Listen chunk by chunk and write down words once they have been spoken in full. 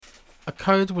A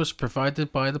code was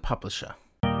provided by the publisher.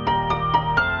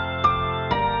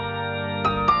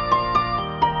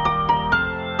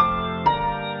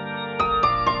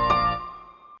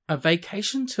 A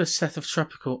vacation to a set of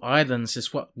tropical islands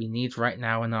is what we need right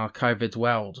now in our COVID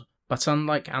world, but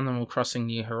unlike Animal Crossing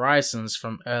New Horizons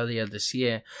from earlier this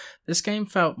year, this game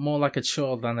felt more like a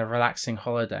chore than a relaxing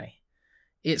holiday.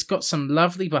 It's got some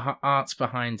lovely art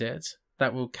behind it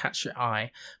that will catch your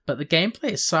eye, but the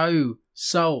gameplay is so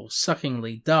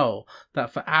soul-suckingly dull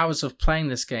that for hours of playing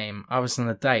this game, I was in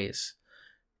a daze.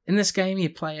 In this game, you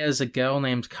play as a girl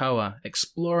named Koa,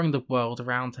 exploring the world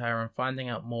around her and finding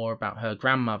out more about her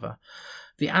grandmother.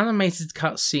 The animated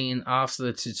cutscene after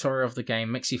the tutorial of the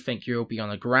game makes you think you'll be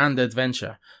on a grand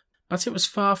adventure, but it was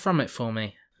far from it for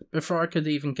me. Before I could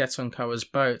even get on Koa's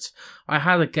boat, I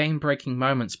had a game-breaking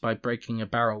moment by breaking a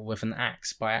barrel with an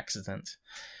axe by accident.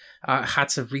 I had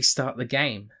to restart the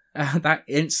game. That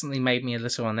instantly made me a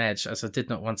little on edge, as I did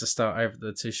not want to start over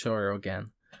the tutorial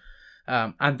again.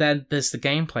 And then there's the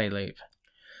gameplay loop.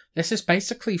 This is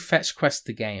basically Fetch Quest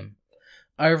the game.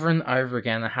 Over and over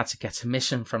again I had to get a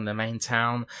mission from the main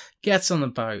town, get on the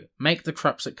boat, make the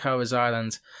crops at Koa's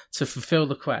island to fulfill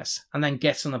the quest, and then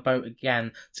get on the boat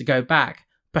again to go back.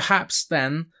 Perhaps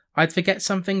then I'd forget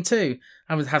something too,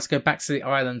 and would have to go back to the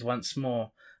island once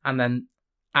more, and then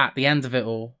at the end of it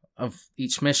all, of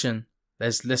each mission,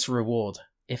 there's little reward,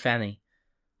 if any.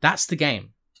 That's the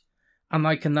game.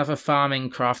 Unlike another farming,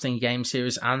 crafting game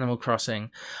series, Animal Crossing,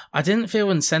 I didn't feel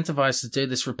incentivized to do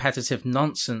this repetitive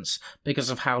nonsense because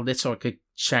of how little I could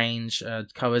change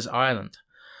Koa's island.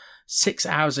 6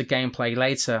 hours of gameplay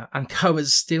later, and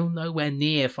Koa's still nowhere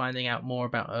near finding out more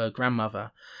about her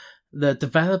grandmother. The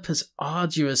developers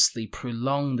arduously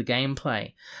prolonged the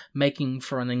gameplay, making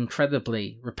for an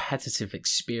incredibly repetitive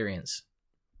experience.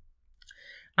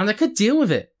 And I could deal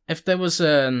with it if there was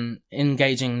an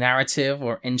engaging narrative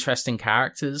or interesting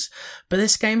characters, but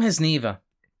this game has neither.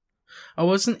 I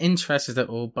wasn't interested at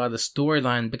all by the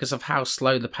storyline because of how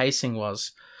slow the pacing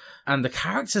was, and the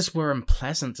characters were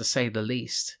unpleasant to say the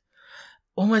least.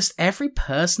 Almost every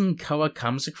person Koa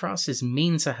comes across is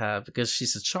mean to her because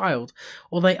she's a child,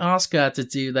 or they ask her to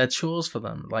do their chores for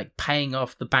them, like paying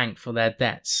off the bank for their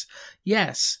debts.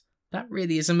 Yes, that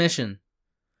really is a mission.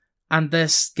 And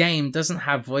this game doesn't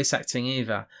have voice acting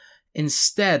either.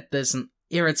 Instead, there's an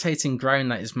irritating groan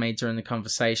that is made during the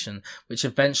conversation, which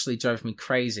eventually drove me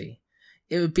crazy.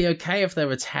 It would be okay if there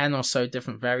were 10 or so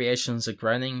different variations of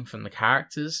groaning from the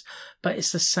characters, but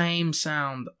it's the same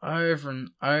sound over and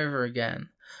over again.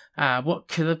 What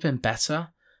could have been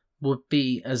better would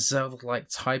be a Zelda-like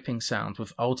typing sound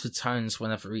with altered tones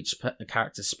whenever each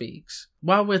character speaks.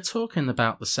 While we're talking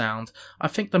about the sound, I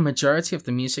think the majority of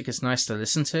the music is nice to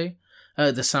listen to.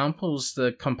 The samples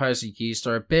the composer used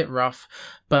are a bit rough,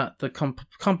 but the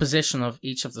composition of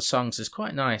each of the songs is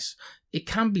quite nice. It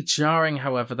can be jarring,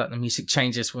 however, that the music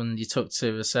changes when you talk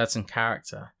to a certain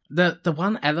character. The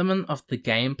one element of the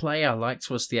gameplay I liked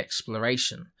was the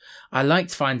exploration. I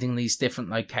liked finding these different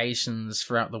locations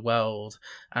throughout the world,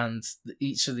 and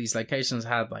each of these locations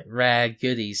had like rare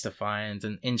goodies to find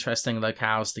and interesting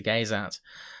locales to gaze at.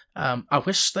 I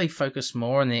wish they focused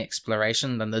more on the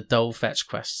exploration than the dull fetch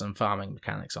quests and farming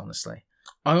mechanics, honestly.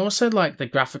 I also like the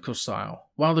graphical style.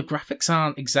 While the graphics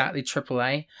aren't exactly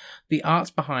AAA, the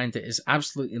art behind it is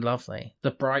absolutely lovely. The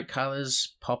bright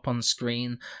colours pop on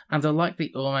screen, and I like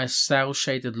the almost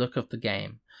cel-shaded look of the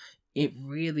game. It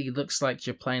really looks like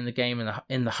you're playing the game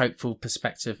in the hopeful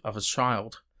perspective of a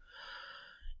child.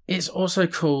 It's also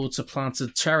cool to plant a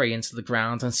cherry into the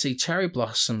ground and see cherry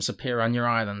blossoms appear on your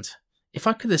island. If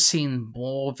I could have seen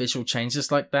more visual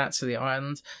changes like that to the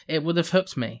island, it would have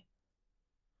hooked me.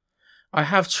 I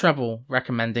have trouble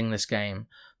recommending this game.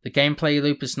 The gameplay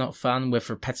loop is not fun with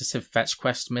repetitive fetch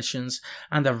quest missions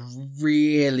and a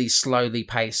really slowly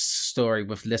paced story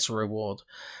with little reward.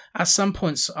 At some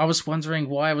points I was wondering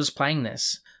why I was playing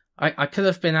this. I could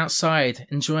have been outside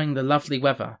enjoying the lovely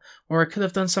weather, or I could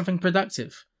have done something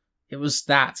productive. It was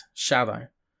that shallow.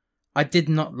 I did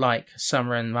not like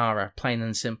Summer in Mara, plain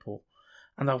and simple,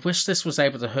 and I wish this was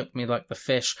able to hook me like the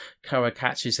fish Koa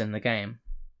catches in the game.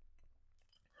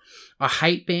 I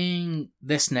hate being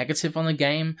this negative on a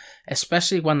game,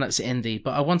 especially one that's indie,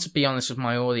 but I want to be honest with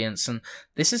my audience, and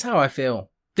this is how I feel.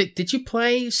 Did you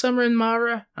play Summer in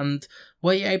Mara, and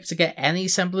were you able to get any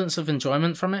semblance of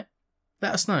enjoyment from it?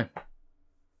 Let us know.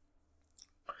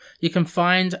 You can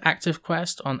find Active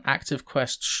Quest on Active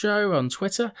Quest Show on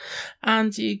Twitter,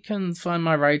 and you can find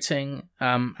my rating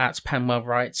at Penwell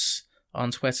Writes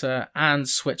on Twitter, and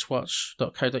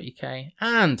switchwatch.co.uk,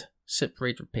 and Sip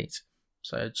Read Repeat.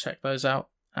 So check those out.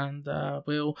 and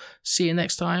we'll see you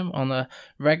next time on a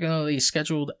regularly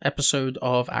scheduled episode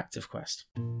of Active Quest.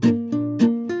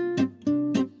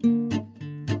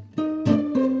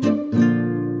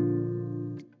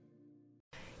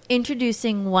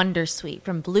 Introducing Wondersuite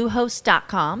from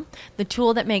Bluehost.com, the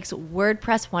tool that makes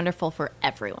WordPress wonderful for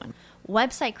everyone.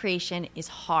 Website creation is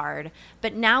hard,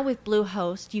 but now with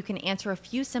Bluehost, you can answer a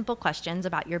few simple questions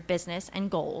about your business and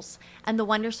goals, and the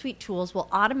Wondersuite tools will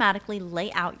automatically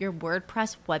lay out your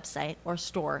WordPress website or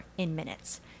store in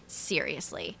minutes.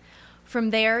 Seriously.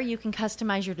 From there, you can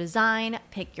customize your design,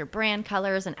 pick your brand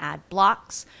colors, and add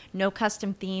blocks. No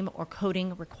custom theme or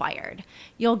coding required.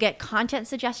 You'll get content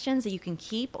suggestions that you can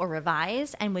keep or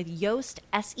revise, and with Yoast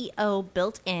SEO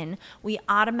built in, we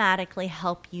automatically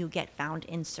help you get found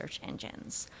in search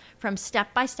engines. From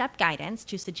step-by-step guidance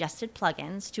to suggested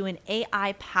plugins to an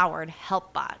AI-powered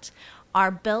help bot,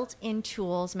 our built-in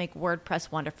tools make WordPress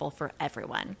wonderful for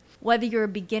everyone. Whether you're a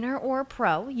beginner or a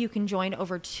pro, you can join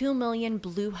over 2 million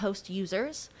Bluehost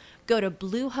users. Go to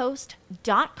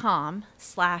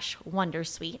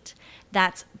bluehost.com/wondersuite.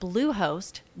 That's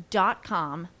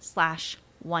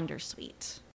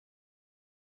bluehost.com/wondersuite.